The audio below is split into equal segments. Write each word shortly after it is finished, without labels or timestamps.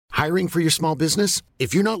Hiring for your small business?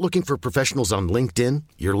 If you're not looking for professionals on LinkedIn,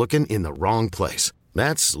 you're looking in the wrong place.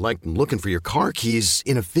 That's like looking for your car keys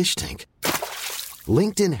in a fish tank.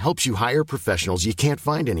 LinkedIn helps you hire professionals you can't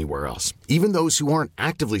find anywhere else, even those who aren't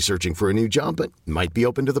actively searching for a new job but might be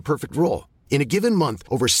open to the perfect role. In a given month,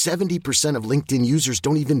 over 70% of LinkedIn users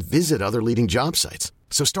don't even visit other leading job sites.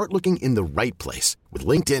 So start looking in the right place. With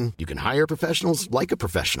LinkedIn, you can hire professionals like a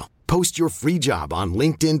professional. Post your free job on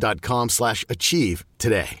linkedin.com/achieve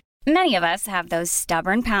today. Many of us have those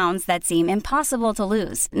stubborn pounds that seem impossible to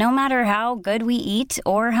lose, no matter how good we eat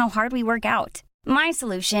or how hard we work out. My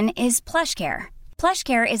solution is PlushCare.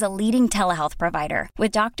 PlushCare is a leading telehealth provider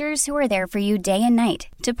with doctors who are there for you day and night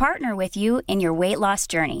to partner with you in your weight loss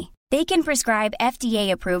journey. They can prescribe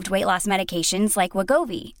FDA-approved weight loss medications like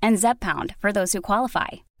Wegovy and Zepbound for those who qualify.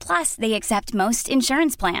 Plus, they accept most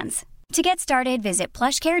insurance plans. To get started, visit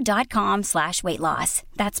plushcare.com/weightloss.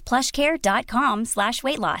 That's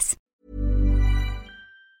plushcare.com/weightloss.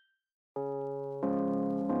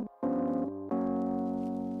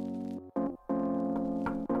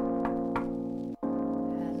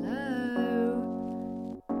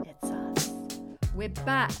 Hello, it's us. We're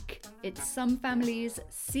back. It's Some Families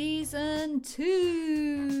Season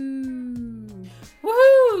 2.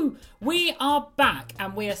 Woohoo! We are back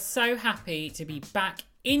and we are so happy to be back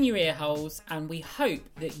in your ear holes, and we hope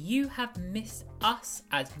that you have missed us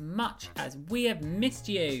as much as we have missed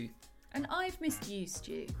you. And I've missed you,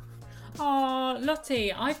 Stu. Oh,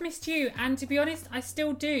 Lottie, I've missed you, and to be honest, I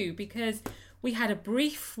still do, because we had a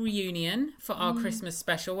brief reunion for our Christmas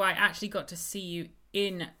special where I actually got to see you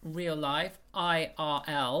in real life,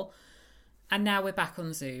 IRL, and now we're back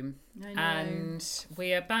on Zoom. I know. And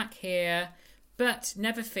we are back here. But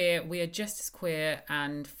never fear, we are just as queer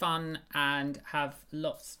and fun and have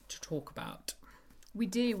lots to talk about. We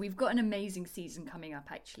do. We've got an amazing season coming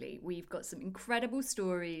up, actually. We've got some incredible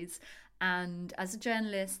stories. And as a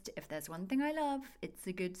journalist, if there's one thing I love, it's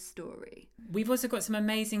a good story. We've also got some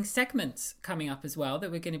amazing segments coming up as well that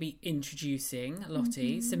we're going to be introducing,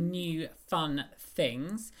 Lottie. Some new fun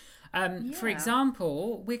things. For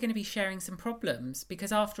example, we're going to be sharing some problems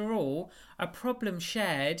because, after all, a problem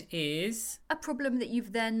shared is a problem that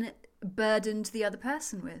you've then burdened the other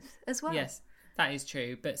person with as well. Yes, that is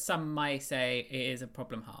true. But some might say it is a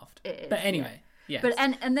problem halved. It is, but anyway, yes. But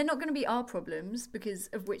and they're not going to be our problems, because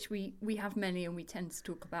of which we have many, and we tend to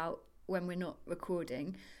talk about when we're not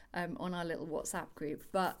recording on our little WhatsApp group.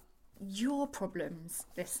 But your problems,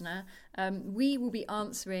 listener. We will be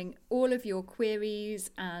answering all of your queries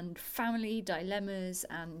and family dilemmas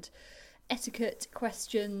and etiquette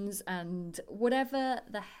questions and whatever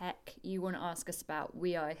the heck you want to ask us about.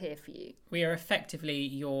 We are here for you. We are effectively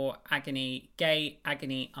your gay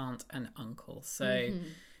agony aunt and uncle. So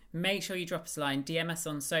make sure you drop us a line, DM us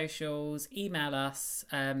on socials, email us.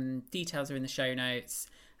 Details are in the show notes,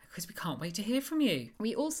 because we can't wait to hear from you.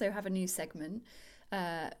 We also have a new segment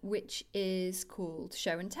which is called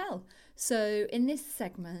Show and Tell. So in this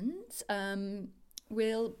segment,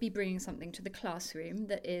 we'll be bringing something to the classroom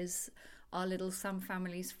that is our little Some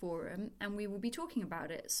Families forum, and we will be talking about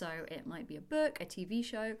it. So it might be a book, a TV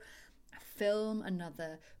show, a film,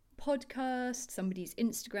 another podcast, somebody's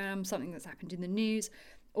Instagram, something that's happened in the news,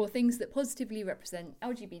 or things that positively represent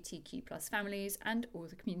LGBTQ plus families and all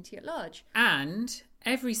the community at large. And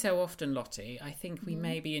every so often, Lottie, I think we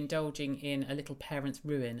may be indulging in a little parents'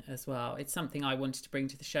 ruin as well. It's something I wanted to bring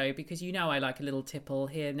to the show because you know I like a little tipple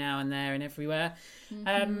here, now and there and everywhere.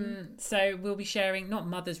 So we'll be sharing not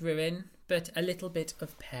mother's ruin, but a little bit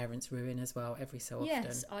of parents' ruin as well every so often.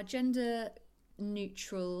 Yes, our gender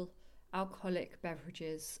neutral alcoholic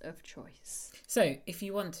beverages of choice. So if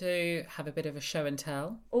you want to have a bit of a show and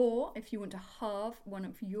tell, or if you want to halve one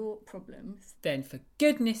of your problems, then for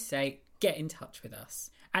goodness sake, get in touch with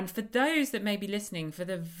us. And for those that may be listening for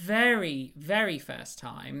the very, very first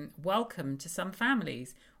time, welcome to Some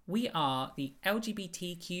Families. We are the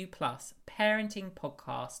LGBTQ plus parenting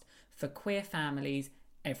podcast for queer families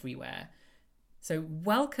everywhere. So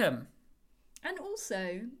welcome. And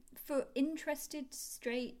also for interested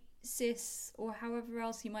straight, cis, or however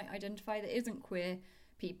else you might identify that isn't queer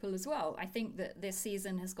people as well. I think that this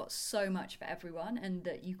season has got so much for everyone, and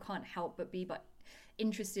that you can't help but be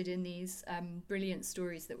interested in these brilliant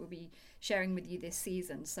stories that we'll be sharing with you this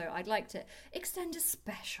season. So I'd like to extend a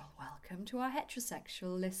special welcome to our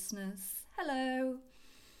heterosexual listeners. Hello.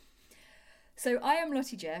 So I am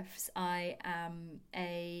Lottie Jeffs. I am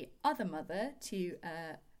a other mother to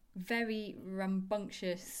a very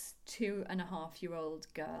rambunctious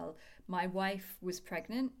 2.5-year-old girl. My wife was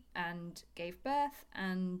pregnant and gave birth,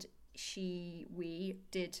 and we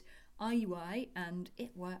did IUI, and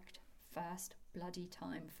it worked first bloody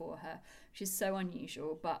time for her, which is so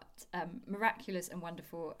unusual, but miraculous and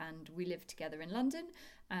wonderful. And we live together in London,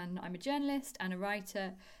 and I'm a journalist and a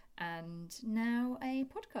writer and now a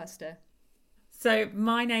podcaster. So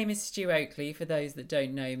my name is Stu Oakley, for those that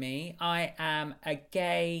don't know me. I am a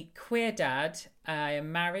gay queer dad. I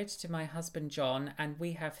am married to my husband John, and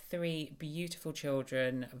we have 3 beautiful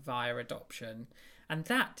children via adoption. And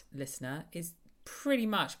that, listener, is pretty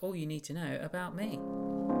much all you need to know about me.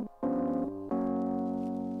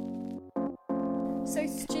 So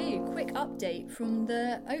Stu, quick update from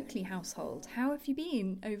the Oakley household. How have you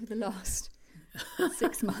been over the last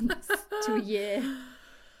 6 months to a year?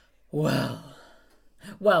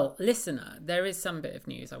 Well, listener, there is some bit of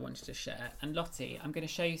news I wanted to share. And Lottie, I'm going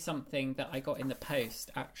to show you something that I got in the post,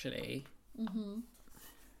 actually. Mm-hmm.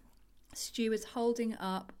 Stu is holding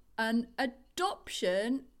up an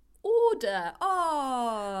adoption order.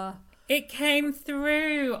 It came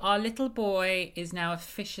through. Our little boy is now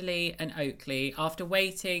officially an Oakley after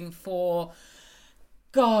waiting for...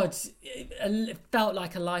 God, it felt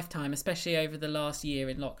like a lifetime, especially over the last year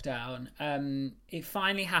in lockdown. It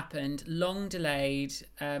finally happened, long delayed.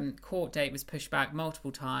 Court date was pushed back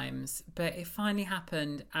multiple times, but it finally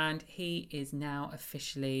happened, and he is now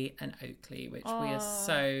officially an Oakley, which we are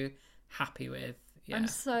so happy with. Yeah, I'm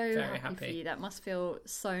so very happy for you. That must feel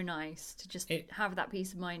so nice to just have that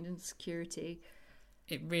peace of mind and security.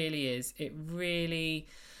 It really is. It really...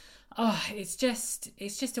 it's just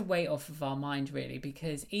a weight off of our mind, really,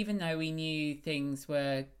 because even though we knew things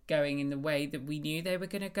were going in the way that we knew they were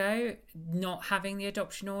going to go, not having the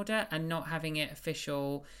adoption order and not having it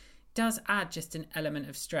official does add just an element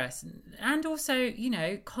of stress, and also, you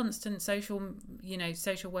know, constant social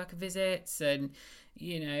worker visits, and,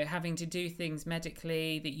 you know, having to do things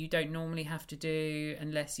medically that you don't normally have to do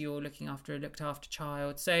unless you're looking after a looked after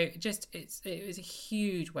child. So it was a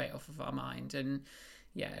huge weight off of our mind, and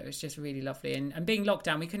yeah, it was just really lovely. And being locked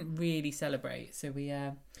down, we couldn't really celebrate. So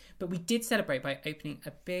but we did celebrate by opening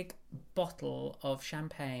a big bottle of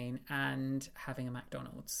champagne and having a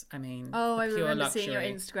McDonald's. I mean, I remember luxury. seeing your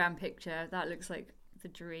Instagram picture. That looks like the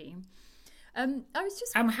dream. I was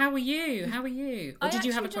just... how are you? Or did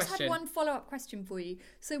you have a question? I just had one follow-up question for you.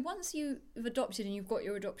 So once you've adopted and you've got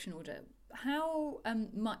your adoption order, how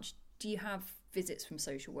much do you have visits from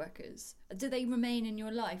social workers? Do they remain in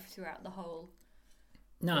your life throughout the whole...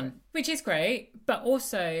 None, which is great, but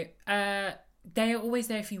also they are always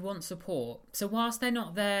there if you want support. So whilst they're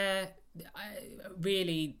not there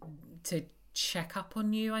really to check up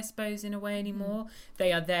on you, I suppose, in a way anymore,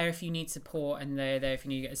 they are there if you need support, and they're there if you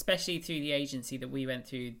need, especially through the agency that we went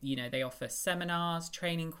through. You know, they offer seminars,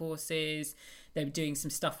 training courses. They were doing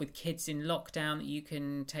some stuff with kids in lockdown that you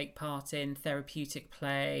can take part in, therapeutic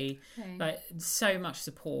play, like so much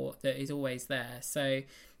support that is always there. So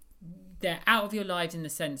they're out of your lives in the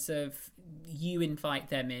sense of you invite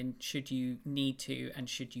them in should you need to and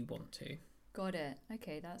should you want to. Got it.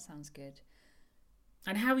 Okay, that sounds good.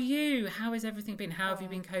 And how are you? How has everything been? How have you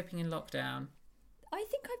been coping in lockdown? I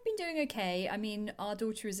think I've been doing okay. I mean, our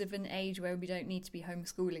daughter is of an age where we don't need to be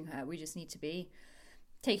homeschooling her. We just need to be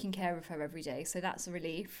taking care of her every day. So that's a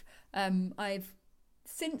relief. I've,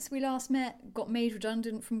 since we last met, got made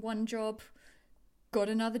redundant from one job, got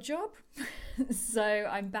another job. So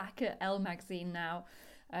I'm back at Elle Magazine now,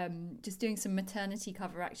 just doing some maternity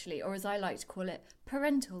cover, actually, or as I like to call it,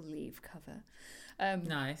 parental leave cover.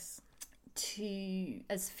 Nice.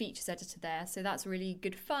 As features editor there. So that's really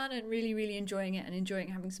good fun, and really, really enjoying it, and enjoying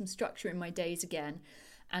having some structure in my days again,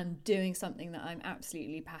 and doing something that I'm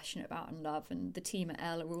absolutely passionate about and love. And the team at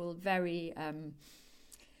Elle are all very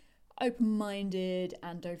open-minded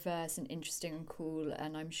and diverse and interesting and cool,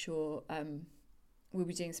 and I'm sure we'll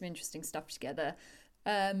be doing some interesting stuff together.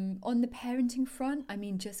 On the parenting front, I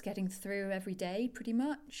mean, just getting through every day pretty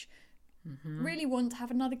much. Mm-hmm. Really want to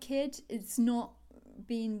have another kid. It's not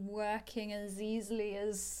been working as easily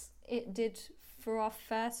as it did for our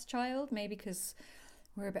first child, maybe because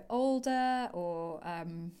we're a bit older, or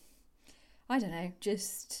I don't know,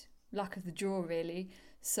 just luck of the draw, really.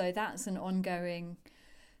 So that's an ongoing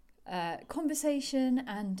conversation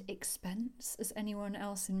and expense, as anyone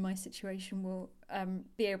else in my situation will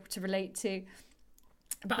be able to relate to.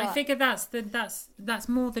 But I figure that's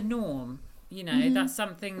more the norm. You know, mm-hmm. That's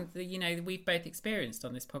something that, you know, we've both experienced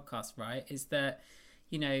on this podcast, right? Is that,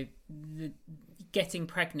 you know, getting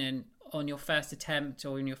pregnant on your first attempt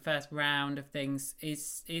or in your first round of things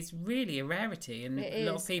is really a rarity, and a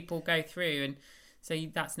lot of people go through, and so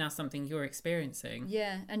that's now something you're experiencing.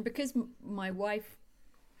 Yeah, and because my wife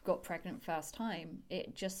got pregnant first time,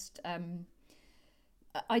 it just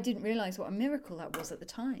I didn't realise what a miracle that was at the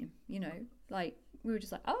time. You know, like we were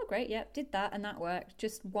just like, oh, great, yep, did that and that worked.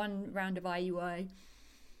 Just one round of IUI,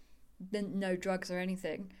 then no drugs or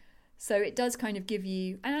anything. So it does kind of give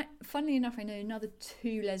you, and funnily enough, I know another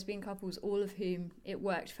 2 lesbian couples, all of whom it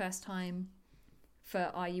worked first time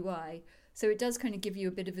for IUI. So it does kind of give you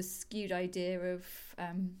a bit of a skewed idea of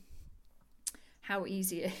how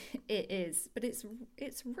easy it is. But it's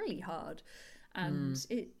really hard, and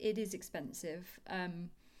it is expensive.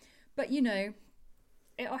 But, you know,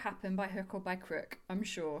 it'll happen by hook or by crook, I'm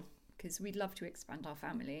sure, because we'd love to expand our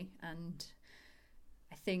family. And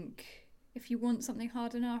I think if you want something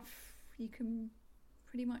hard enough, you can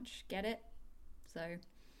pretty much get it. So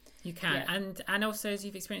you can, yeah. And also, as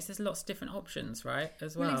you've experienced, there's lots of different options, right,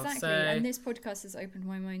 as well. Exactly. So... and this podcast has opened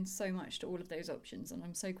my mind so much to all of those options, and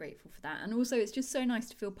I'm so grateful for that. And also, it's just so nice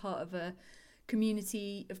to feel part of a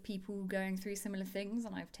community of people going through similar things,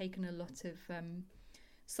 and I've taken a lot of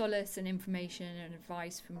solace and information and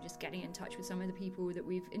advice from just getting in touch with some of the people that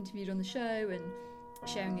we've interviewed on the show and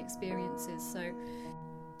sharing experiences.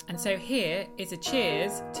 And so here is a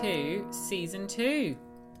cheers to season 2.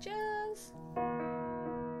 Cheers!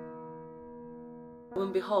 Lo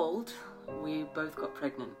and behold, we both got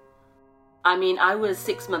pregnant. I mean, I was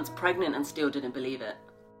 6 months pregnant and still didn't believe it.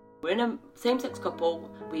 We're in a same-sex couple.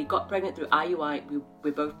 We got pregnant through IUI.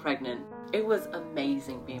 We're both pregnant. It was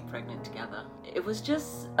amazing being pregnant together. It was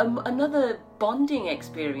just another bonding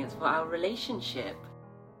experience for our relationship.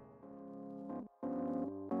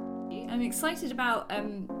 I'm excited about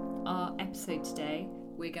our episode today.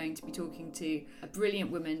 We're going to be talking to a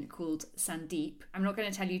brilliant woman called Sandeep. I'm not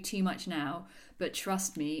going to tell you too much now, but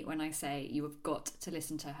trust me when I say you have got to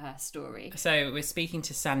listen to her story. So we're speaking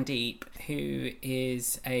to Sandeep, who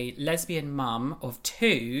is a lesbian mum of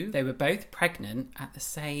 2. They were both pregnant at the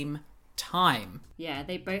same time. Yeah,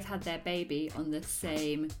 they both had their baby on the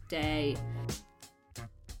same day.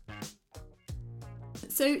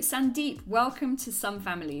 So Sandeep, welcome to Some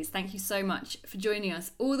Families. Thank you so much for joining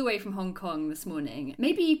us all the way from Hong Kong this morning.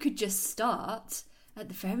 Maybe you could just start at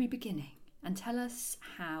the very beginning and tell us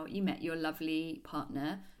how you met your lovely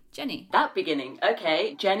partner, Jenny. That beginning,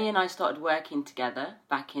 okay. Jenny and I started working together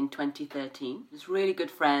back in 2013. Just really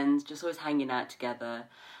good friends, just always hanging out together.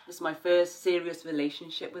 This is my first serious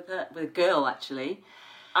relationship with a girl actually.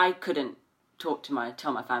 I couldn't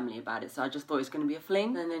tell my family about it, so I just thought it was going to be a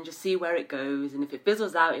fling and then just see where it goes, and if it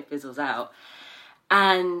fizzles out, it fizzles out.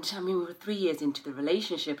 And I mean, we were 3 years into the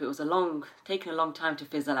relationship. It was taken a long time to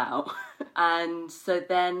fizzle out. And so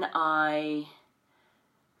then I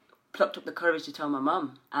plucked up the courage to tell my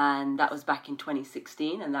mum, and that was back in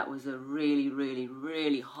 2016, and that was a really, really,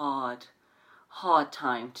 really hard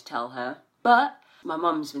time to tell her. But my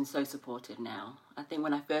mum's been so supportive now. I think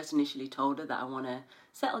when I first initially told her that I want to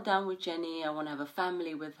settle down with Jenny, I want to have a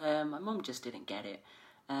family with her, my mum just didn't get it.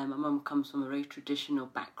 My mum comes from a very traditional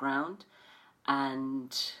background,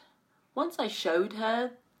 and once I showed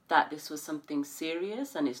her that this was something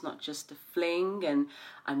serious and it's not just a fling and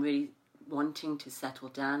I'm really wanting to settle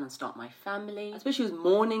down and start my family, especially she was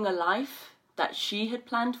mourning a life that she had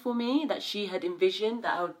planned for me, that she had envisioned,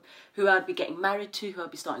 who I'd be getting married to, who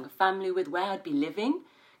I'd be starting a family with, where I'd be living.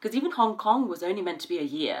 Because even Hong Kong was only meant to be a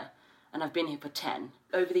year, and I've been here for 10.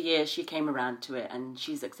 Over the years, she came around to it, and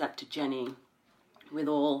she's accepted Jenny with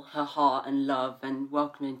all her heart and love and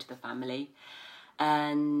welcomed into the family.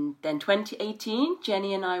 And then 2018,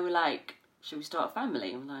 Jenny and I were like, should we start a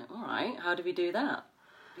family? I'm like, all right, how do we do that?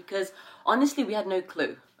 Because honestly, we had no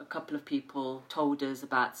clue. A couple of people told us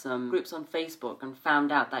about some groups on Facebook and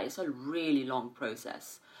found out that it's a really long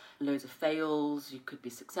process. Loads of fails, you could be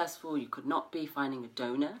successful, you could not be, finding a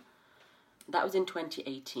donor. That was in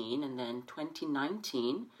 2018, and then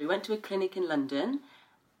 2019, we went to a clinic in London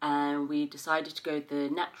and we decided to go the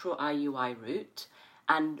natural IUI route.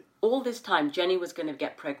 And all this time, Jenny was going to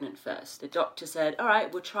get pregnant first. The doctor said, all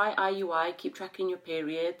right, we'll try IUI, keep tracking your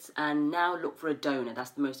periods, and now look for a donor. That's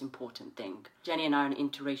the most important thing. Jenny and I are an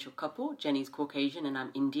interracial couple. Jenny's Caucasian and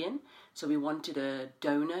I'm Indian. So we wanted a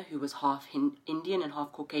donor who was half Indian and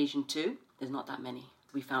half Caucasian too. There's not that many.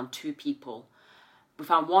 We found 2 people. We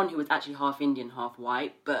found one who was actually half Indian, half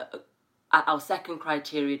white, but our second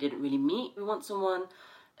criteria didn't really meet. We want someone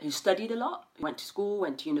who studied a lot, went to school,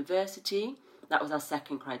 went to university. That was our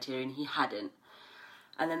second criteria, and he hadn't.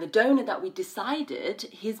 And then the donor that we decided,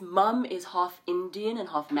 his mum is half Indian and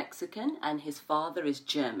half Mexican, and his father is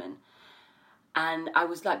German. And I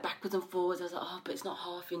was like backwards and forwards. I was like, oh, but it's not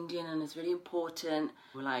half Indian and it's really important.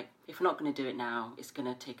 We're like, if we're not going to do it now, it's going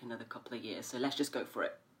to take another couple of years. So let's just go for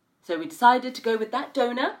it. So we decided to go with that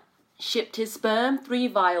donor, shipped his sperm, 3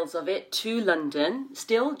 vials of it, to London.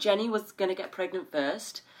 Still, Jenny was going to get pregnant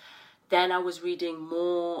first. Then I was reading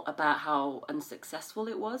more about how unsuccessful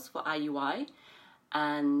it was for IUI.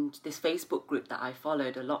 And this Facebook group that I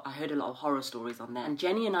followed a lot, I heard a lot of horror stories on there. And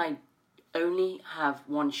Jenny and I only have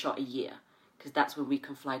one shot a year, because that's when we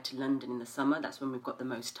can fly to London in the summer. That's when we've got the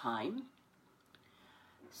most time.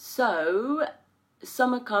 So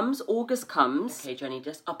summer comes, August comes. Okay, Jenny,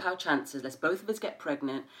 just up our chances. Let's both of us get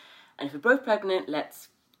pregnant. And if we're both pregnant,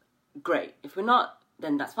 great. If we're not,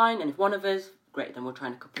 then that's fine. And if one of us, great, then we'll try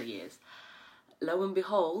in a couple of years. Lo and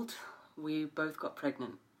behold, we both got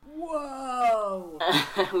pregnant. Whoa!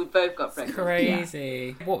 We both got pregnant.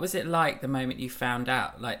 Crazy. Yeah. What was it like the moment you found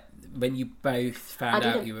out? Like when you both found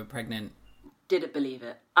out you were pregnant? Didn't believe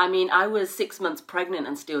it. I mean, I was 6 months pregnant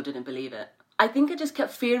and still didn't believe it. I think I just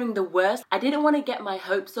kept fearing the worst. I didn't want to get my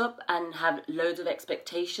hopes up and have loads of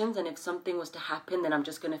expectations, and if something was to happen, then I'm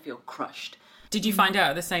just going to feel crushed. Did you find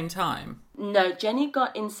out at the same time? No, Jenny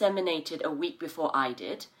got inseminated a week before I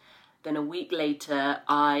did. Then a week later,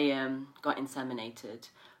 I got inseminated.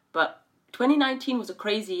 But 2019 was a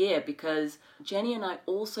crazy year because Jenny and I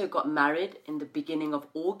also got married in the beginning of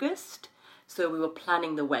August. So we were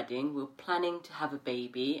planning the wedding, we were planning to have a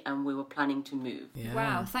baby, and we were planning to move. Yeah.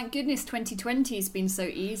 Wow, thank goodness 2020 has been so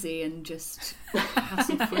easy and just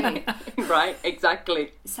hassle-free. Right,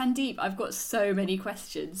 exactly. Sandeep, I've got so many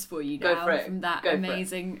questions for you now from that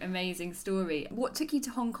amazing story. What took you to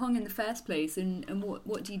Hong Kong in the first place, and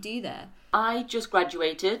what do you do there? I just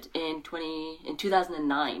graduated in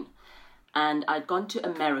 2009, and I'd gone to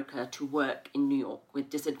America to work in New York with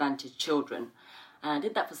disadvantaged children. And I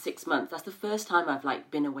did that for 6 months. That's the first time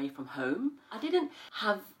I've been away from home. I didn't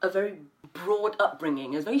have a very broad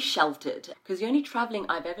upbringing. I was very sheltered. Because the only travelling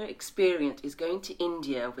I've ever experienced is going to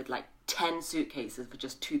India with 10 suitcases for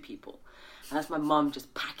just 2 people. And that's my mum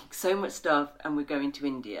just packing so much stuff and we're going to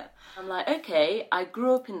India. I'm like, okay, I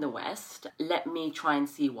grew up in the West. Let me try and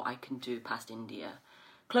see what I can do past India.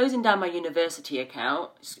 Closing down my university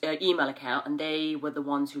email account, and they were the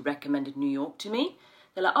ones who recommended New York to me.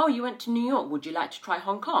 They're like, oh, you went to New York. Would you like to try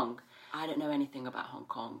Hong Kong? I don't know anything about Hong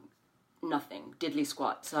Kong. Nothing. Diddly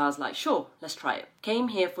squat. So I was like, sure, let's try it. Came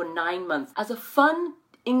here for 9 months as a fun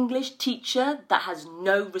English teacher that has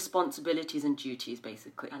no responsibilities and duties,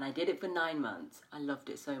 basically. And I did it for 9 months. I loved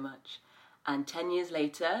it so much. And 10 years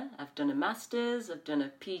later, I've done a master's, I've done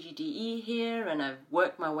a PGDE here, and I've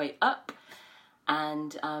worked my way up.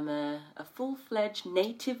 And I'm a full-fledged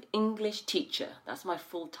native English teacher. That's my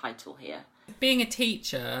full title here. Being a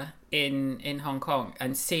teacher in Hong Kong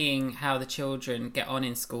and seeing how the children get on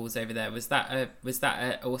in schools over there, was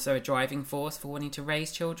that also a driving force for wanting to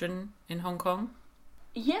raise children in Hong Kong?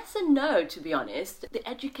 Yes and no, to be honest. The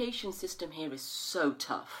education system here is so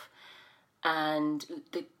tough, and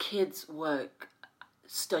the kids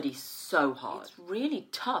study so hard. It's really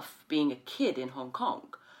tough being a kid in Hong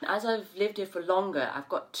Kong. As I've lived here for longer, I've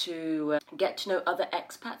got to get to know other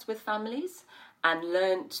expats with families, and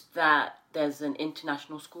learnt that there's an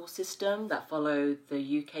international school system that follow the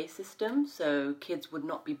UK system, so kids would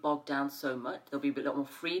not be bogged down so much. There'll be a lot more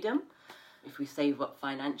freedom if we save up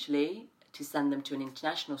financially to send them to an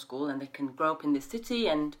international school, and they can grow up in this city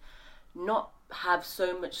and not have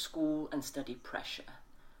so much school and study pressure.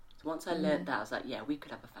 So once I learnt that, I was like, yeah, we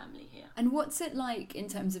could have a family here. And what's it like in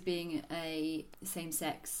terms of being a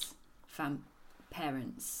same-sex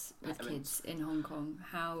parents with kids in Hong Kong?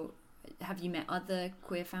 How have you met other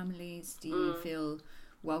queer families? Do you feel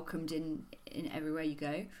welcomed in everywhere you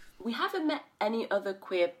go? We haven't met any other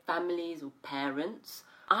queer families or parents.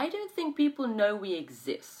 I don't think people know we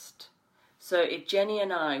exist. So if Jenny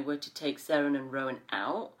and I were to take Seren and Rowan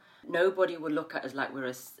out, nobody would look at us like we're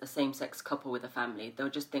a same-sex couple with a family. They'll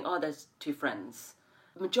just think, oh, there's 2 friends.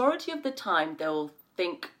 The majority of the time, they'll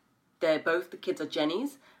think both the kids are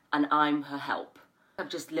Jenny's and I'm her help. I've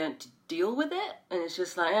just learnt to deal with it, and it's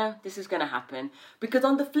just like, this is going to happen. Because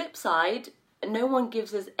on the flip side, no one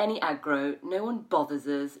gives us any aggro, no one bothers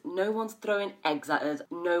us, no one's throwing eggs at us,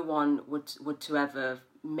 no one would to ever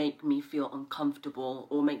make me feel uncomfortable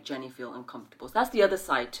or make Jenny feel uncomfortable. So that's the other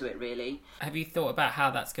side to it, really. Have you thought about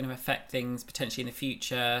how that's going to affect things potentially in the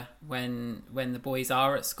future when the boys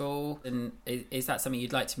are at school? And is that something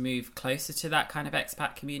you'd like to move closer to that kind of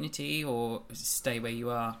expat community, or stay where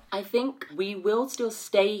you are? I think we will still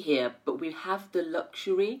stay here, but we have the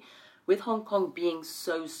luxury with Hong Kong being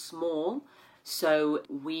so small. So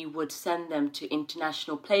we would send them to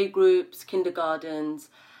international playgroups, kindergartens,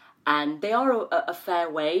 and they are a fair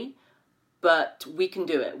way, but we can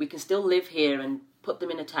do it. We can still live here and put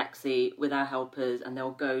them in a taxi with our helpers, and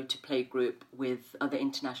they'll go to playgroup with other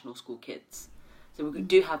international school kids. So we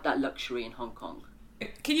do have that luxury in Hong Kong.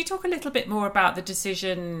 Can you talk a little bit more about the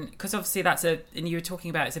decision? Because obviously and you were talking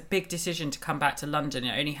about it's a big decision to come back to London,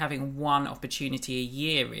 only having one opportunity a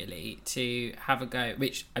year really to have a go,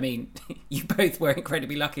 which, I mean, you both were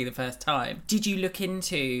incredibly lucky the first time. Did you look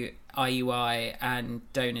into IUI and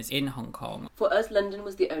donors in Hong Kong? For us, London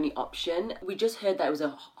was the only option. We just heard that it was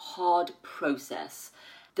a hard process.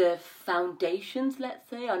 The foundations, let's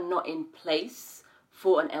say, are not in place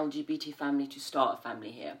for an LGBT family to start a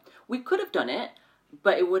family here. We could have done it,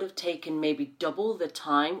 but it would have taken maybe double the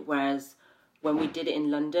time, whereas when we did it in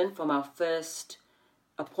London, from our first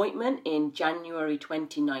appointment in January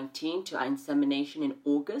 2019 to our insemination in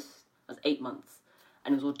August, that was 8 months,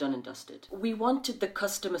 and it was all done and dusted. We wanted the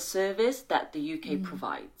customer service that the UK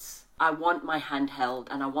provides. I want my hand held,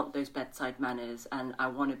 and I want those bedside manners, and I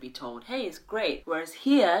want to be told, hey, it's great. Whereas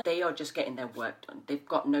here, they are just getting their work done. They've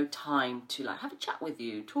got no time to have a chat with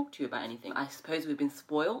you, talk to you about anything. I suppose we've been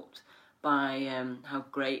spoilt by how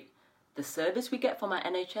great the service we get from our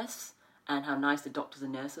NHS and how nice the doctors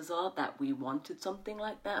and nurses are, that we wanted something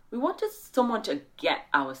like that. We wanted someone to get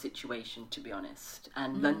our situation, to be honest,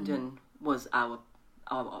 and London was our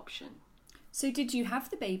option. So did you have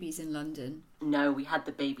the babies in London? No, we had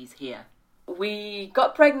the babies here. We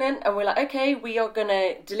got pregnant and we're like, okay, we are going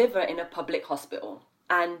to deliver in a public hospital.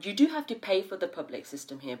 And you do have to pay for the public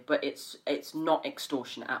system here, but it's not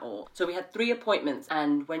extortion at all. So we had 3 appointments,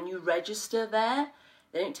 and when you register there,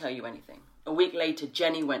 they don't tell you anything. A week later,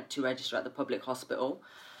 Jenny went to register at the public hospital.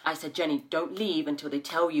 I said, Jenny, don't leave until they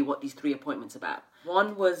tell you what these 3 appointments are about.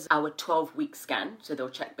 One was our 12-week scan, so they'll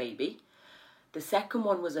check baby. The second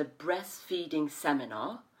one was a breastfeeding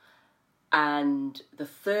seminar. And the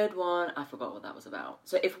third one, I forgot what that was about.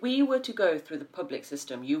 So if we were to go through the public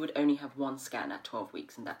system, you would only have 1 scan at 12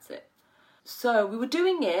 weeks and that's it. So we were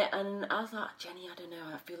doing it and I was like, Jenny, I don't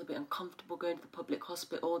know, I feel a bit uncomfortable going to the public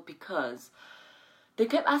hospital because they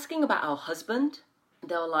kept asking about our husband.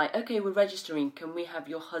 They were like, okay, we're registering. Can we have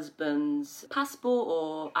your husband's passport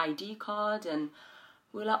or ID card? And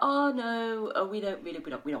we were like, oh no, we don't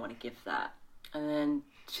want to give that. And then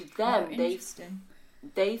to them,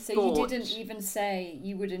 they so thought... you didn't even say,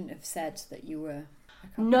 you wouldn't have said that you were...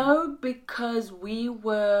 No, because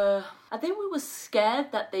I think we were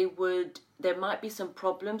scared that there might be some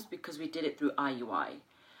problems because we did it through IUI.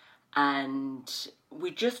 And we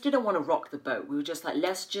just didn't want to rock the boat. We were just like,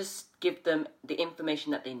 let's just give them the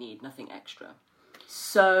information that they need, nothing extra.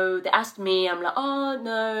 So they asked me, I'm like, oh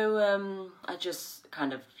no, I just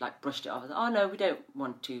kind of brushed it off. I was like, oh no, we don't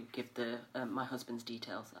want to give my husband's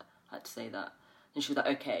details. I had to say that. And she was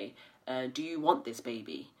like, okay, do you want this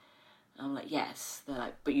baby? And I'm like, yes. They're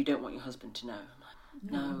like, but you don't want your husband to know.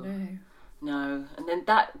 I'm like, no. And then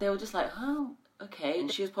they were just like, oh, okay.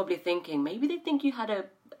 And she was probably thinking, maybe they think you had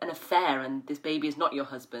an affair and this baby is not your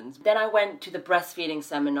husband's. Then I went to the breastfeeding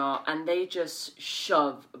seminar and they just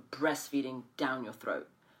shove breastfeeding down your throat.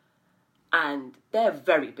 And they're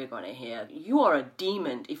very big on it here. You are a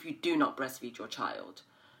demon if you do not breastfeed your child.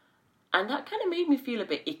 And that kind of made me feel a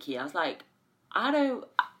bit icky. I was like,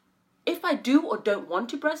 if I do or don't want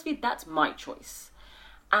to breastfeed, that's my choice.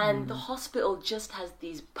 And the hospital just has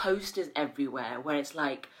these posters everywhere where it's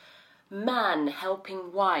like, man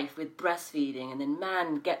helping wife with breastfeeding, and then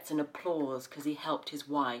man gets an applause because he helped his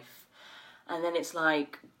wife. And then it's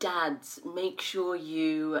like, dads, make sure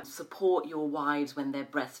you support your wives when they're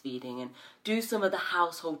breastfeeding and do some of the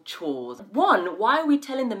household chores. One, why are we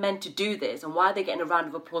telling the men to do this and why are they getting a round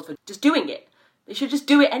of applause for just doing it? They should just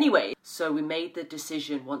do it anyway. So we made the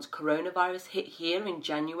decision once coronavirus hit here in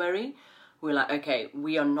January, we were like, okay,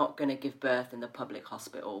 we are not going to give birth in the public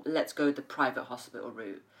hospital. Let's go the private hospital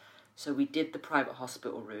route. So we did the private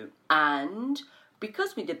hospital route. And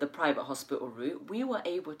because we did the private hospital route, we were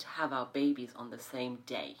able to have our babies on the same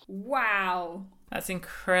day. Wow. That's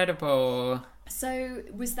incredible. So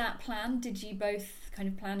was that planned? Did you both kind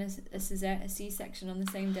of plan a C-section on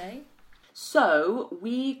the same day? So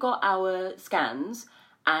we got our scans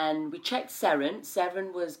and we checked Seren.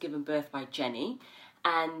 Seren was given birth by Jenny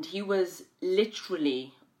and he was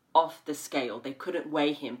literally off the scale. They couldn't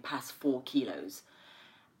weigh him past 4 kilos.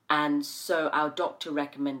 And so our doctor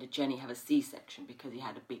recommended Jenny have a C-section because he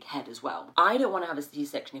had a big head as well. I don't want to have a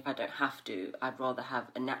C-section if I don't have to. I'd rather have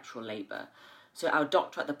a natural labour. So our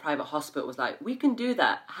doctor at the private hospital was like, we can do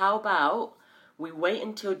that. How about we wait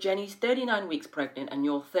until Jenny's 39 weeks pregnant and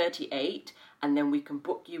you're 38 and then we can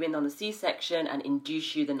book you in on the C-section and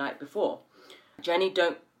induce you the night before. Jenny,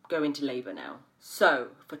 don't go into labour now. So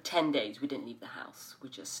for 10 days we didn't leave the house. We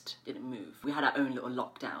just didn't move. We had our own little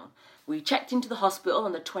lockdown. We checked into the hospital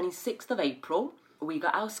on the 26th of April. We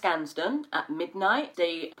got our scans done at midnight.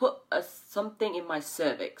 They put something in my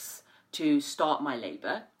cervix to start my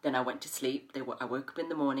labour. Then I went to sleep. I woke up in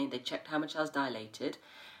the morning. They checked how much I was dilated.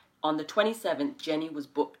 On the 27th, Jenny was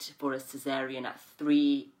booked for a cesarean at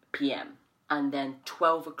 3 p.m. And then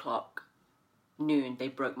 12 o'clock noon, they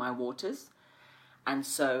broke my waters. And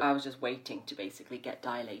so I was just waiting to basically get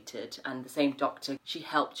dilated. And the same doctor, she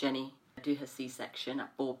helped Jenny do her C-section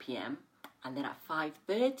at 4 p.m. And then at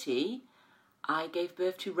 5:30, I gave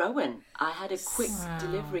birth to Rowan. I had a quick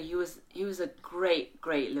delivery. He was a great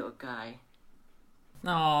little guy.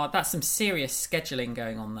 Oh, that's some serious scheduling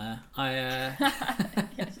going on there.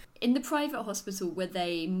 In the private hospital, were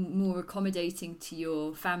they more accommodating to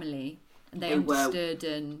your family? And they understood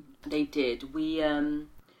and... They did. We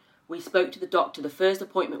spoke to the doctor. The first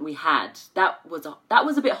appointment we had, that was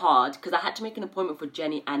a bit hard because I had to make an appointment for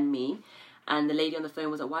Jenny and me. And the lady on the phone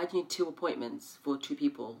was like, why do you need 2 appointments for 2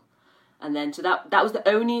 people? And then, so that was the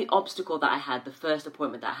only obstacle that I had, the first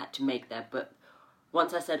appointment that I had to make there. But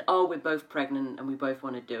once I said, oh, we're both pregnant and we both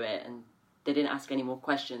want to do it, and they didn't ask any more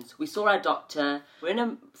questions. We saw our doctor. We're in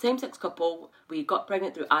a same-sex couple. We got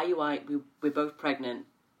pregnant through IUI. We're both pregnant.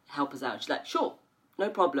 Help us out. She's like, sure, no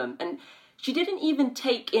problem. And she didn't even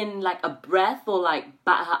take in like a breath or like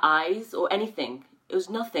bat her eyes or anything. It was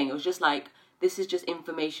nothing. It was just like, this is just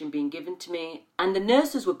information being given to me. And the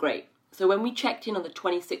nurses were great. So when we checked in on the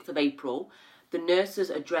 26th of April, the nurses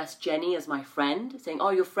addressed Jenny as my friend, saying, oh,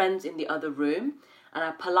 your friend's in the other room. And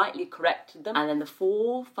I politely corrected them. And then the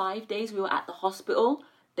 4-5 days we were at the hospital,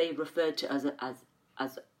 they referred to us as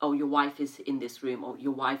oh, your wife is in this room, or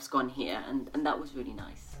your wife's gone here. And that was really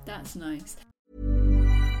nice. That's nice.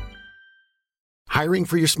 Hiring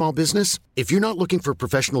for your small business? If you're not looking for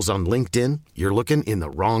professionals on LinkedIn, you're looking in the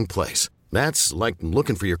wrong place. That's like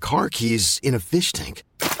looking for your car keys in a fish tank.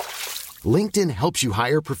 LinkedIn helps you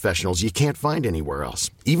hire professionals you can't find anywhere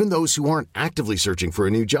else, even those who aren't actively searching for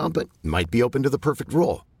a new job but might be open to the perfect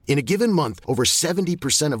role. In a given month, over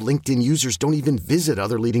 70% of LinkedIn users don't even visit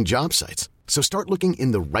other leading job sites. So start looking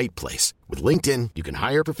in the right place. With LinkedIn, you can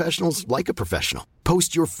hire professionals like a professional.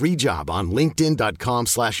 Post your free job on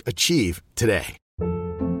linkedin.com/achieve today.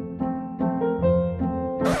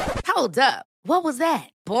 Hold up. What was that?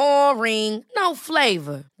 Boring. No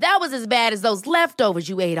flavor. That was as bad as those leftovers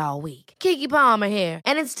you ate all week. Keke Palmer here.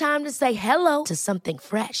 And it's time to say hello to something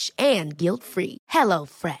fresh and guilt-free. Hello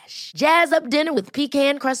Fresh. Jazz up dinner with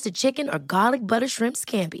pecan-crusted chicken or garlic butter shrimp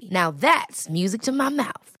scampi. Now that's music to my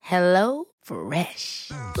mouth. Hello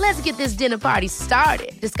Fresh. Let's get this dinner party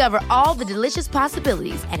started. Discover all the delicious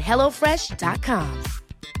possibilities at hellofresh.com.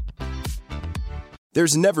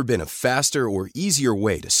 There's never been a faster or easier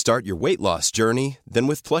way to start your weight loss journey than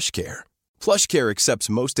with PlushCare. PlushCare accepts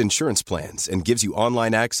most insurance plans and gives you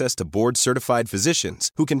online access to board-certified physicians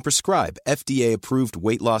who can prescribe FDA-approved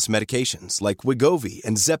weight loss medications like Wegovy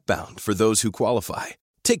and Zepbound for those who qualify.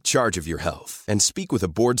 Take charge of your health and speak with a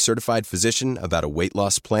board-certified physician about a weight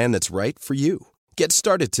loss plan that's right for you. Get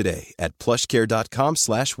started today at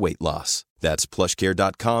plushcare.com/weight-loss. That's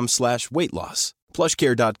plushcare.com/weight-loss.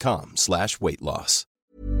 plushcare.com/weight-loss.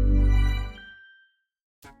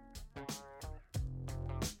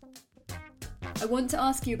 I want to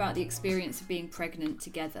ask you about the experience of being pregnant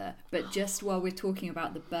together, but just while we're talking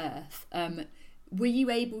about the birth, were you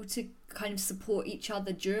able to kind of support each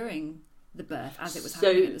other during the birth as it was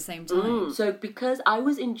happening at the same time? So because I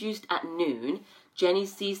was induced at noon,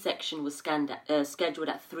 Jenny's C-section was scheduled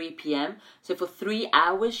at 3 p.m. So for 3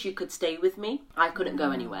 hours, she could stay with me. I couldn't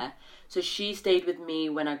go anywhere. So she stayed with me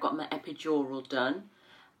when I got my epidural done.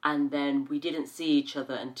 And then we didn't see each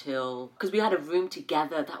other until... Because we had a room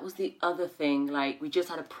together. That was the other thing. Like, we just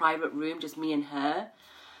had a private room, just me and her.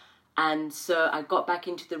 And so I got back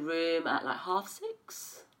into the room at like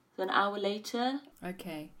 6:30. So an hour later.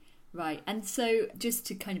 Okay. Right. And so just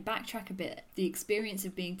to kind of backtrack a bit, the experience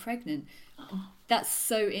of being pregnant, that's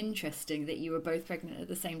so interesting that you were both pregnant at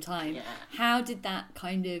the same time. Yeah. How did that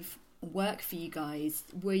kind of work for you guys?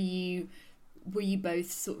 Were you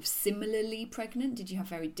both sort of similarly pregnant? Did you have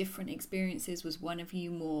very different experiences? Was one of you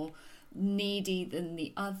more needy than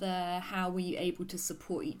the other? How were you able to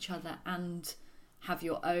support each other and have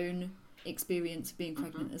your own experience of being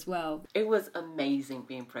pregnant as well? It was amazing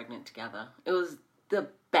being pregnant together. It was the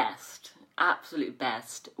best, absolute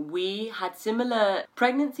best. We had similar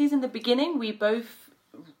pregnancies in the beginning. We both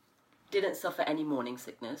didn't suffer any morning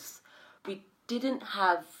sickness. We didn't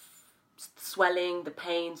have swelling, the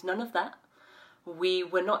pains, none of that. We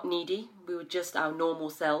were not needy. We were just our normal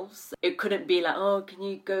selves. It couldn't be like, oh, can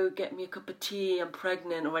you go get me a cup of tea? I'm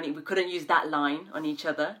pregnant or anything. We couldn't use that line on each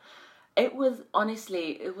other. It was,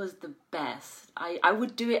 honestly, it was the best. I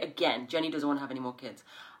would do it again. Jenny doesn't want to have any more kids.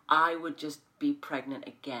 I would just be pregnant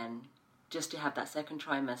again just to have that second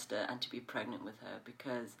trimester and to be pregnant with her,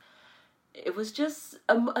 because it was just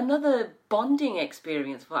another bonding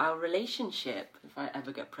experience for our relationship. If I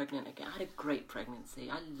ever get pregnant again, I had a great pregnancy.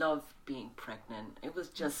 I love being pregnant. It was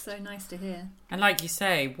just so nice to hear. And like you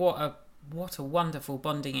say, what a wonderful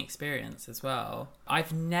bonding experience as well.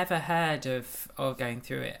 I've never heard of going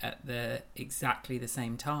through it at exactly the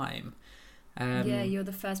same time. Yeah, you're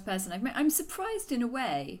the first person I've met. I'm surprised in a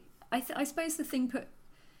way. I suppose the thing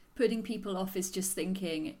putting people off is just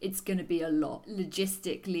thinking it's going to be a lot,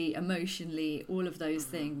 logistically, emotionally, all of those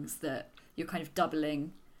things, that you're kind of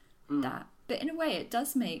doubling that. But in a way,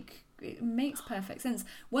 it makes perfect sense.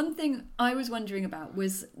 One thing I was wondering about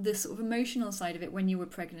was the sort of emotional side of it when you were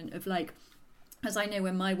pregnant, of like, as I know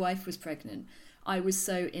when my wife was pregnant, I was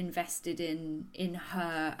so invested in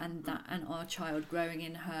her and our child growing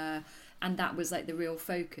in her, and that was like the real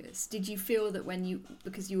focus. Did you feel that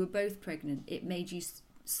because you were both pregnant, it made you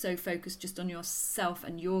so focused just on yourself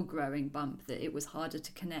and your growing bump that it was harder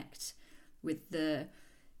to connect with the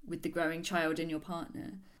growing child and your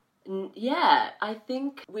partner? Yeah, I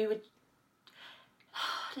think we would...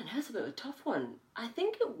 I don't know, it's a bit of a tough one. I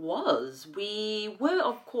think it was. We were,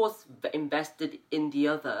 of course, invested in the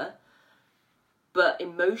other, but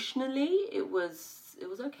emotionally, it was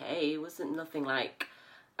okay. It wasn't nothing like...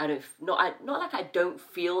 not like I don't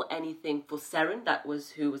feel anything for Seren,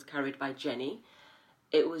 who was carried by Jenny.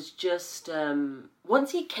 It was just,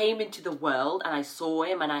 once he came into the world and I saw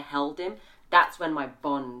him and I held him, that's when my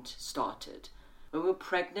bond started. When we were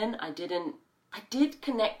pregnant, I did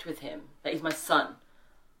connect with him, that he's my son.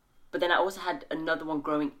 But then I also had another one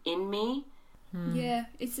growing in me. Yeah,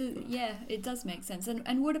 it does make sense.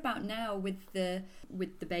 And what about now with the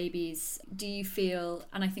babies? Do you feel,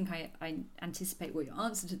 and I think I anticipate what your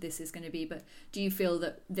answer to this is going to be, but do you feel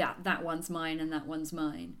that one's mine and that one's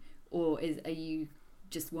mine? Or are you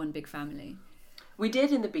just one big family? We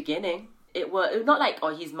did in the beginning. It was not like,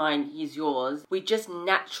 oh, he's mine, he's yours. We just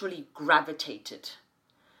naturally gravitated.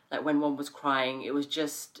 Like when one was crying, it was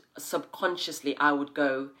just subconsciously I would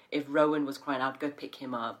go. If Rowan was crying, I'd go pick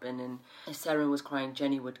him up. And then if Seren was crying,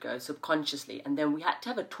 Jenny would go subconsciously. And then we had to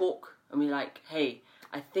have a talk. And we're like, hey,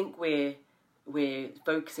 I think we're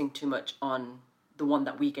focusing too much on the one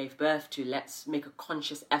that we gave birth to. Let's make a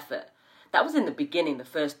conscious effort. That was in the beginning, the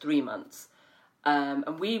first 3 months.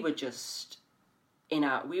 And we were just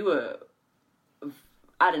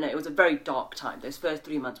I don't know, it was a very dark time. Those first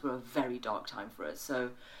 3 months were a very dark time for us.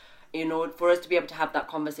 So in order for us to be able to have that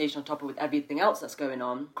conversation on top of with everything else that's going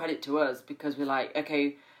on, credit to us, because we're like,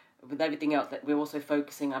 okay, with everything else that we're also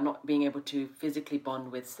focusing, I'm not being able to physically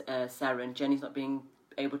bond with Seren. Jenny's not being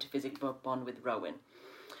able to physically bond with Rowan.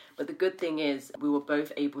 But the good thing is we were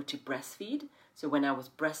both able to breastfeed. So when I was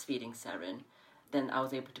breastfeeding Seren, then I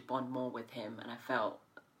was able to bond more with him, and I felt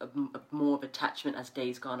more of attachment as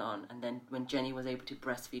days gone on. And then when Jenny was able to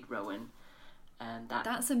breastfeed Rowan, and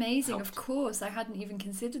that's amazing. helped. Of course, I hadn't even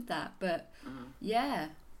considered that, but yeah,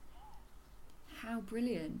 how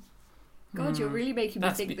brilliant. God, you're really making me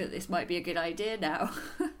think that this might be a good idea now.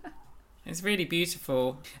 It's really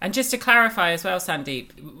beautiful. And just to clarify as well,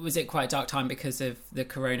 Sandeep, was it quite a dark time because of the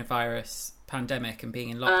coronavirus pandemic and being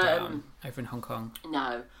in lockdown over in Hong Kong?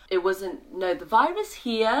 No, it wasn't. No, the virus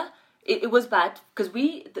here, it was bad because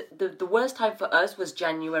the worst time for us was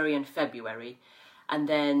January and February. And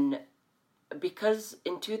then because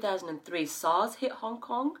in 2003 SARS hit Hong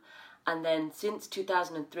Kong, and then since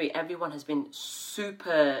 2003 everyone has been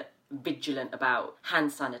super vigilant about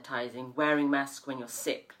hand sanitizing, wearing masks when you're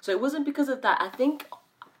sick. So it wasn't because of that. I think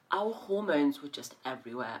our hormones were just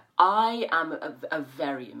everywhere. I am a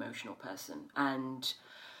very emotional person, and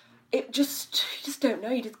you just don't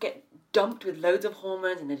know. You just get dumped with loads of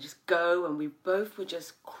hormones and they just go, and we both were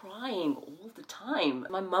just crying all the time.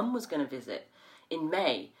 My mum was going to visit in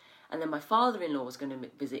May, and then my father-in-law was going to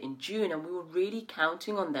visit in June, and we were really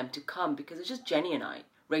counting on them to come because it's just Jenny and I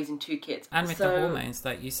raising 2 kids. And with the hormones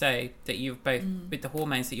that you say that you've both, with the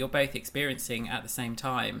hormones that you're both experiencing at the same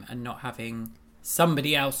time, and not having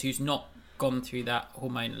somebody else who's not gone through that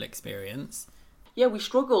hormonal experience. Yeah, we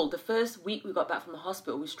struggled. The first week we got back from the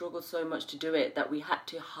hospital, we struggled so much to do it that we had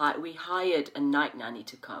to we hired a night nanny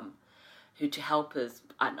to come, to help us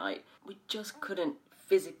at night. We just couldn't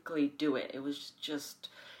physically do it. It was just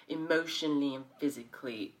emotionally and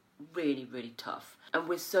physically really, really tough. And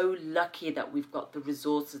we're so lucky that we've got the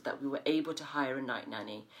resources that we were able to hire a night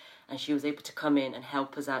nanny, and she was able to come in and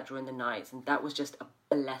help us out during the nights. And that was just a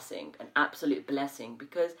blessing, an absolute blessing,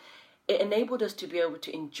 because it enabled us to be able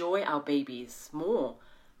to enjoy our babies more.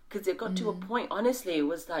 Because it got to a point, honestly, it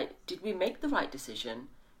was like, did we make the right decision?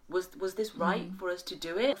 was this right for us to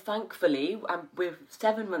do it? Thankfully, we're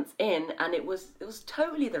 7 months in, and it was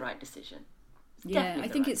totally the right decision. I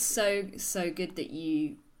think it's so good that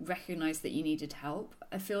you recognised that you needed help.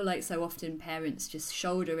 I feel like so often parents just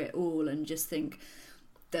shoulder it all and just think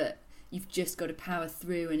that you've just got to power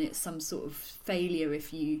through, and it's some sort of failure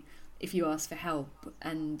if you ask for help,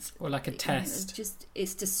 or like a test.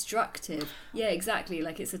 It's destructive. Yeah, exactly.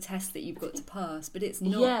 Like it's a test that you've got to pass, but it's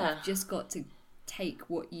not. Yeah. You've just got to take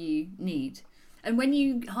what you need. And when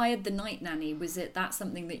you hired the night nanny, was that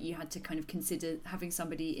something that you had to kind of consider, having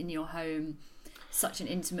somebody in your home, such an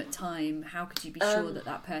intimate time? How could you be sure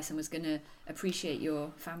that person was going to appreciate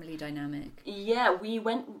your family dynamic? Yeah, we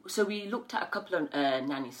looked at a couple of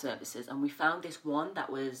nanny services, and we found this one that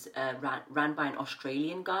was ran by an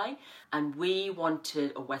Australian guy, and we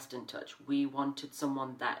wanted a Western touch. We wanted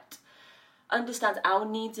someone that understands our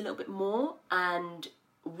needs a little bit more, and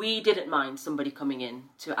we didn't mind somebody coming in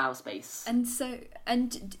to our space. And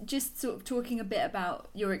just sort of talking a bit about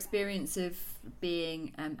your experience of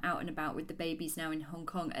being out and about with the babies now in Hong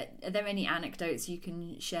Kong, are there any anecdotes you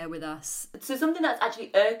can share with us? So something that's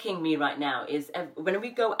actually irking me right now is when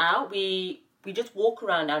we go out, we just walk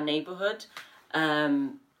around our neighbourhood,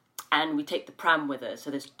 and we take the pram with us.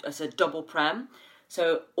 So there's a double pram.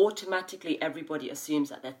 So automatically everybody assumes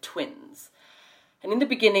that they're twins. And in the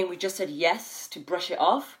beginning, we just said yes to brush it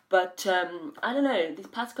off. But I don't know, these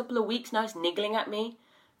past couple of weeks now, it's niggling at me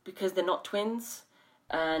because they're not twins.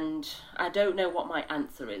 And I don't know what my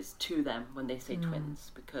answer is to them when they say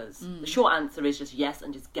twins. Because the short answer is just yes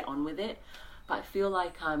and just get on with it. But I feel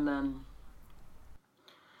like I'm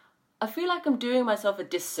doing myself a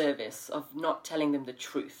disservice of not telling them the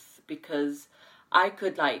truth. Because I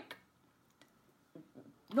could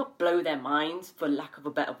not blow their minds for lack of a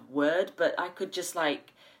better word, but I could just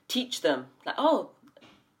teach them they're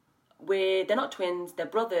not twins, they're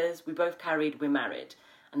brothers, we both carried, we're married.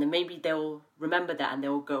 And then maybe they'll remember that and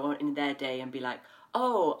they'll go on in their day and be like,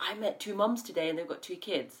 oh, I met 2 mums today and they've got 2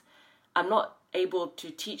 kids. I'm not able to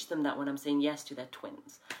teach them that when I'm saying yes to their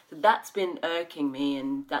twins. So that's been irking me,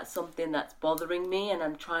 and that's something that's bothering me, and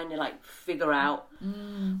I'm trying to figure out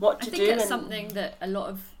what to do. I think that's something that a lot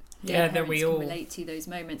of that we all can relate to, those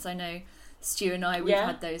moments. I know Stu and I, we've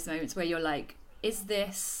had those moments where you're like, is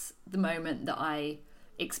this the moment that I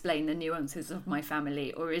explain the nuances of my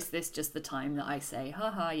family, or is this just the time that I say,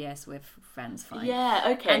 haha, yes, we're friends, fine. Yeah,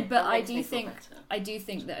 okay. But I do think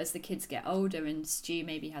that as the kids get older, and Stu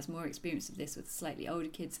maybe has more experience of this with slightly older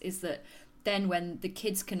kids, is that then when the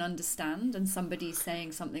kids can understand and somebody's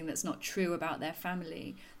saying something that's not true about their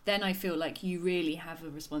family, then I feel like you really have a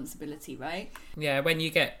responsibility, right? Yeah, when you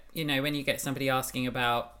get somebody asking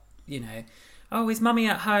about, oh, is mummy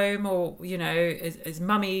at home? Or, is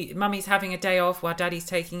mummy's having a day off while daddy's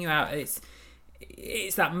taking you out?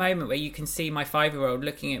 It's that moment where you can see my 5-year-old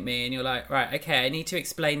looking at me and you're like, right, okay, I need to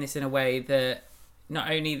explain this in a way that not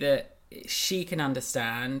only that she can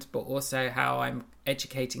understand, but also how I'm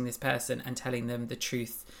educating this person and telling them the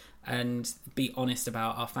truth and be honest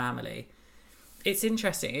about our family. It's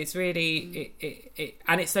interesting. It's really,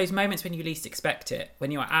 and it's those moments when you least expect it.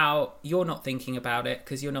 When you're out, you're not thinking about it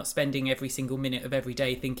because you're not spending every single minute of every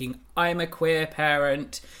day thinking, I'm a queer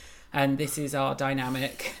parent and this is our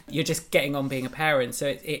dynamic. You're just getting on being a parent. So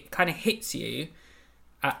it kind of hits you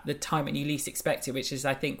at the time when you least expect it, which is,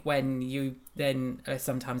 I think, when you then are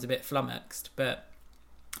sometimes a bit flummoxed. But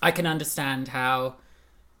I can understand how,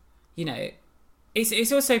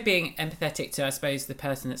 it's also being empathetic to, I suppose, the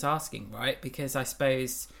person that's asking, right? Because I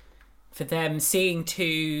suppose for them, seeing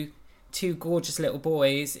two gorgeous little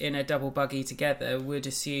boys in a double buggy together would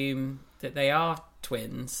assume that they are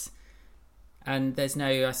twins. And there's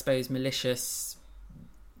no, I suppose, malicious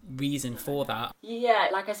reason for that. Yeah,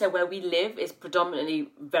 like I said, where we live is predominantly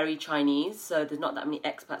very Chinese, so there's not that many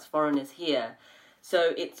expats, foreigners here.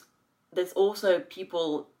 So there's also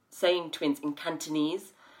people saying twins in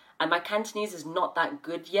Cantonese, and my Cantonese is not that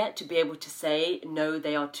good yet to be able to say, no,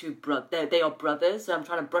 they are they are brothers, so I'm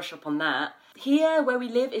trying to brush up on that. Here, where we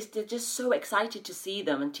live, they're just so excited to see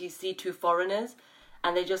them and to see 2 foreigners,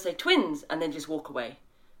 and they just say twins, and then just walk away.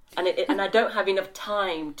 And I don't have enough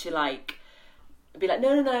time to be like,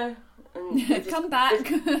 no, and come back.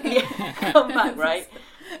 Come back, right?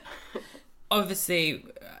 Obviously,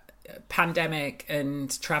 pandemic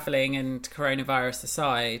and travelling and coronavirus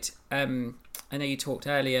aside, I know you talked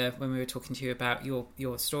earlier when we were talking to you about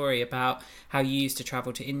your story about how you used to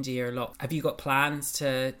travel to India a lot. Have you got plans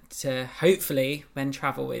to hopefully, when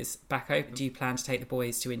travel is back open, do you plan to take the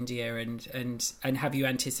boys to India, and have you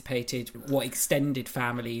anticipated what extended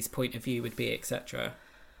family's point of view would be, etc.?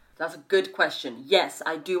 That's a good question. Yes,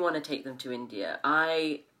 I do want to take them to India.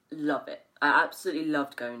 I love it. I absolutely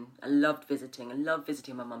loved going. I loved visiting. I loved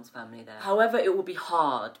visiting my mum's family there. However, it will be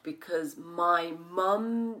hard because my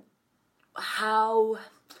mum, how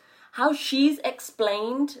she's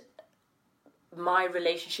explained my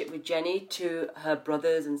relationship with Jenny to her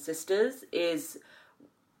brothers and sisters is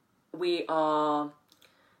we are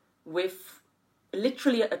with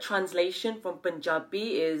literally a translation from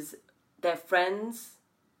Punjabi is they're friends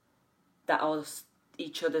that are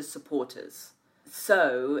each other's supporters.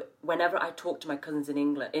 So whenever I talk to my cousins in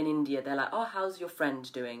India, they're like, oh, how's your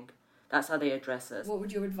friend doing? That's how they address us. What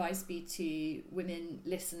would your advice be to women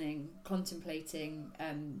listening, contemplating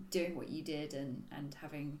doing what you did and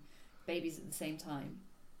having babies at the same time?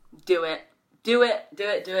 Do it.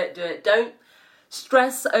 Don't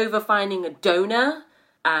stress over finding a donor.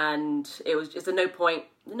 And it's a no point.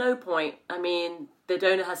 I mean, the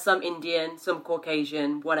donor has some Indian, some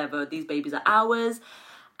Caucasian, whatever. These babies are ours.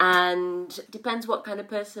 And it depends what kind of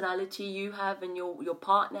personality you have and your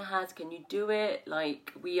partner has. Can you do it?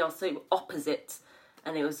 Like, we are so opposite.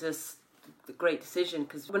 And it was just a great decision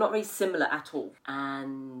because we're not very similar at all.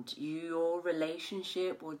 And your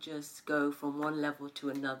relationship will just go from one level to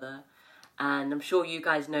another. And I'm sure you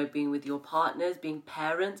guys know, being with your partners, being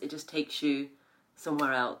parents, it just takes you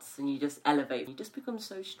somewhere else and you just elevate. You just become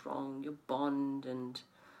so strong, you bond, and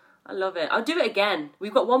I love it. I'll do it again.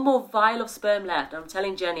 We've got one more vial of sperm left. I'm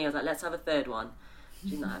telling Jenny, I was like, let's have a third one.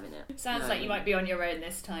 She's not having it. Sounds like you might be on your own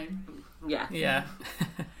this time. Yeah.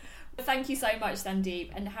 Thank you so much,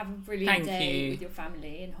 Sandeep, and have a brilliant day with your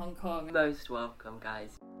family in Hong Kong. Most welcome,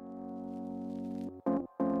 guys.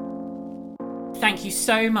 Thank you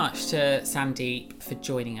so much to Sandeep for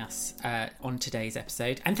joining us on today's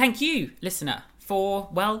episode. And thank you, listener, for,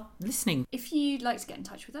 listening. If you'd like to get in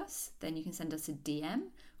touch with us, then you can send us a DM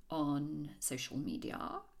on social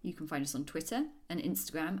media. You can find us on Twitter and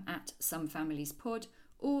Instagram at SomeFamiliesPod,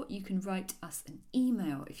 or you can write us an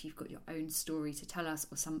email if you've got your own story to tell us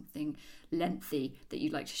or something lengthy that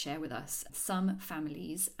you'd like to share with us.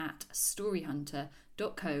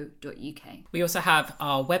 somefamilies@storyhunter.co.uk. We also have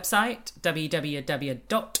our website,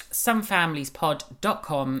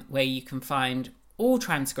 www.somefamiliespod.com, where you can find all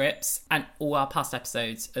transcripts and all our past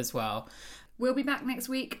episodes as well. We'll be back next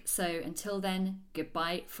week, so until then,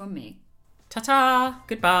 goodbye from me. Ta-ta!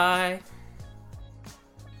 Goodbye!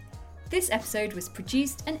 This episode was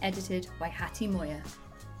produced and edited by Hattie Moyer.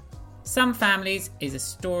 Some Families is a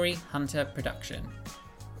Story Hunter production.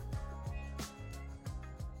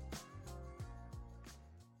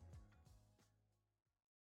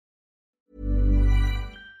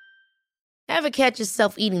 Ever catch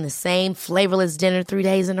yourself eating the same flavorless dinner 3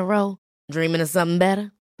 days in a row? Dreaming of something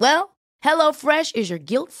better? Well, HelloFresh is your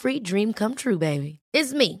guilt-free dream come true, baby.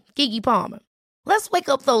 It's me, Keke Palmer. Let's wake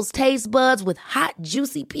up those taste buds with hot,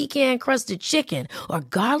 juicy pecan-crusted chicken or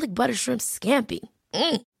garlic butter shrimp scampi.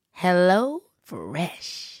 Hello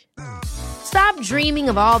Fresh. Stop dreaming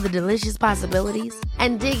of all the delicious possibilities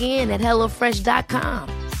and dig in at HelloFresh.com.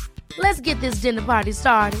 Let's get this dinner party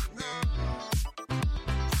started.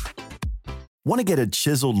 Want to get a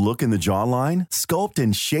chiseled look in the jawline? Sculpt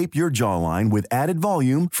and shape your jawline with added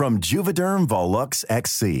volume from Juvederm Volux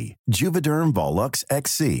XC. Juvederm Volux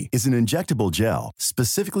XC is an injectable gel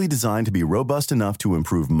specifically designed to be robust enough to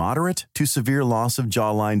improve moderate to severe loss of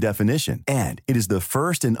jawline definition. And it is the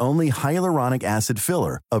first and only hyaluronic acid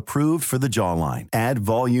filler approved for the jawline. Add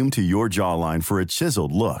volume to your jawline for a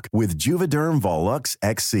chiseled look with Juvederm Volux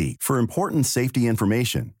XC. For important safety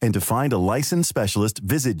information and to find a licensed specialist,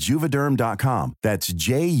 visit Juvederm.com. That's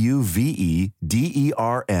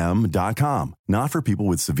Juvederm.com. Not for people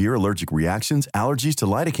with severe allergic reactions, allergies to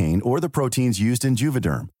lidocaine, or the proteins used in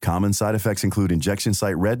Juvederm. Common side effects include injection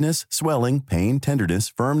site redness, swelling, pain, tenderness,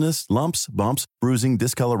 firmness, lumps, bumps, bruising,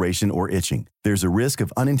 discoloration, or itching. There's a risk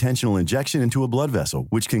of unintentional injection into a blood vessel,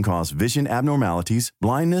 which can cause vision abnormalities,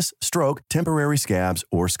 blindness, stroke, temporary scabs,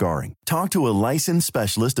 or scarring. Talk to a licensed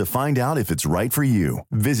specialist to find out if it's right for you.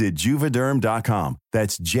 Visit Juvederm.com.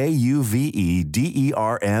 That's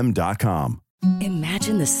Juvederm.com.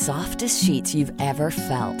 Imagine the softest sheets you've ever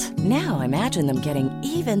felt. Now imagine them getting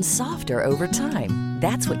even softer over time.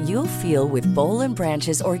 That's what you'll feel with Boll &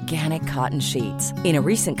 Branch's organic cotton sheets. In a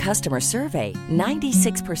recent customer survey,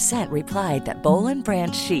 96% replied that Boll &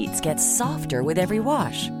 Branch sheets get softer with every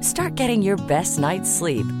wash. Start getting your best night's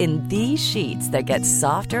sleep in these sheets that get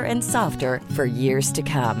softer and softer for years to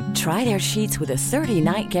come. Try their sheets with a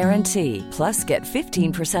 30-night guarantee. Plus, get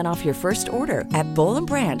 15% off your first order at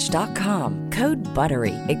bollandbranch.com. Code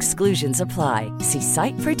BUTTERY. Exclusions apply. See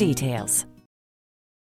site for details.